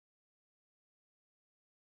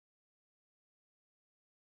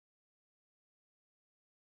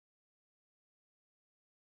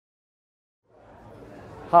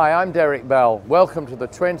Hi, I'm Derek Bell. Welcome to the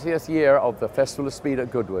 20th year of the Festival of Speed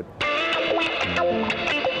at Goodwood.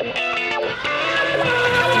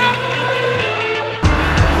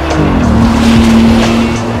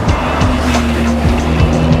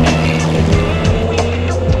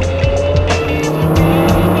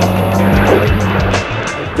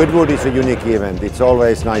 Goodwood is a unique event. It's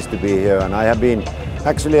always nice to be here, and I have been,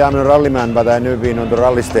 actually I'm a rallyman, but I've never been on the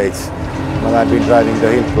rally stage. But I've been driving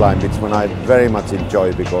the hill climb, which one I very much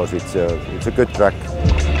enjoy because it's a good track.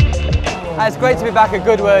 It's great to be back at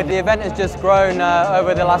Goodwood. The event has just grown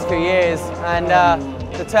over the last few years, and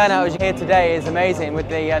the turnout as you hear today is amazing with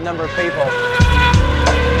the number of people.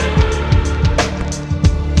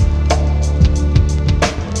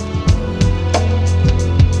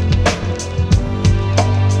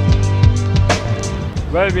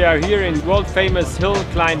 Well, we are here in world-famous hill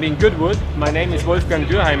climbing Goodwood. My name is Wolfgang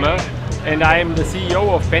Dürheimer and I am the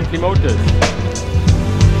CEO of Bentley Motors.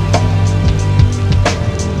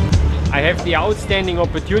 I have the outstanding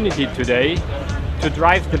opportunity today to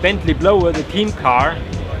drive the Bentley Blower, the team car,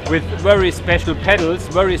 with very special pedals,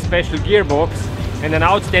 very special gearbox and an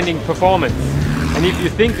outstanding performance. And if you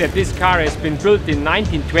think that this car has been built in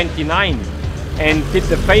 1929 and did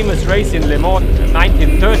the famous race in Le Mans in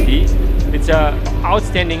 1930, it's an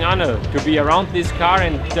outstanding honor to be around this car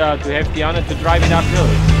and to have the honor to drive it uphill.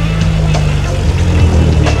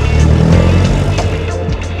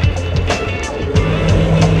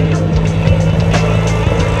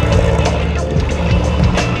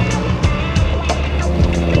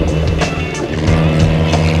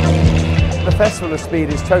 The Festival of Speed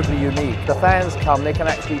is totally unique. The fans come, they can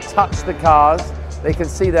actually touch the cars, they can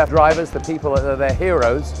see their drivers, the people that are their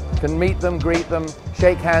heroes, can meet them, greet them,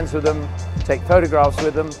 shake hands with them, take photographs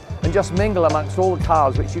with them, and just mingle amongst all the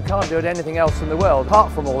cars, which you can't do at anything else in the world.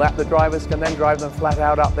 Apart from all that, the drivers can then drive them flat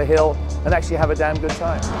out up the hill and actually have a damn good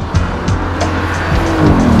time.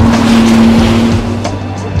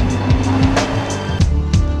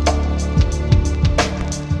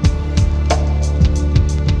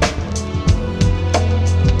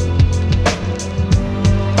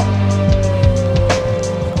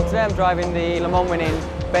 I'm driving the Le Mans winning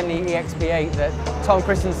Bentley EXP8 that Tom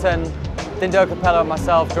Christensen, Dindo Capello and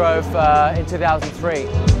myself drove in 2003.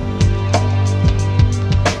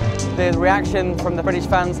 The reaction from the British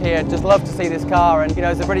fans here, just love to see this car, and you know,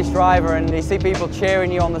 as a British driver and you see people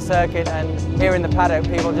cheering you on the circuit and here in the paddock,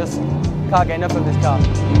 people just can't get enough of this car.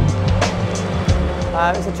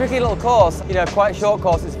 It's a tricky little course, you know, quite a short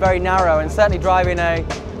course, it's very narrow, and certainly driving a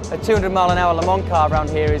 200-mile-an-hour Le Mans car around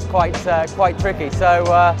here is quite tricky.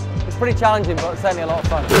 So it's pretty challenging, but certainly a lot of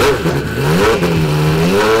fun.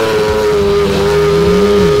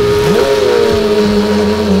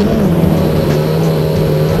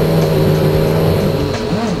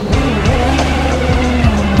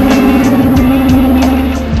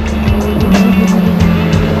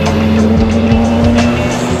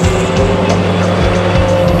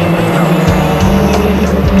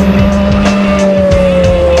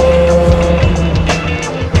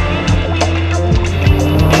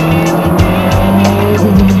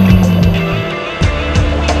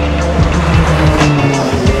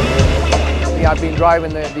 I've been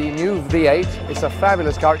driving the new V8. It's a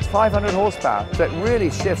fabulous car. It's 500 horsepower, so it really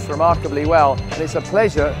shifts remarkably well. And it's a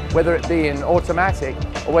pleasure, whether it be in automatic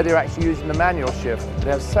or whether you're actually using the manual shift. It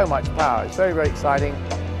has so much power. It's very, very exciting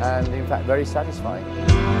and, in fact, very satisfying.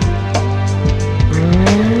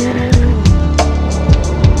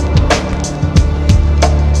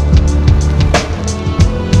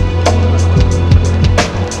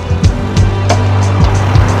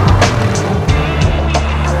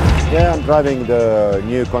 Yeah, I'm driving the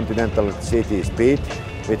new Continental GT Speed,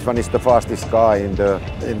 which one is the fastest car in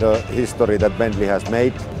the history that Bentley has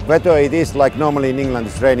made. Weather it is like normally in England,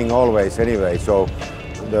 it's raining always anyway, so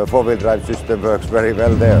the four-wheel drive system works very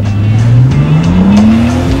well there.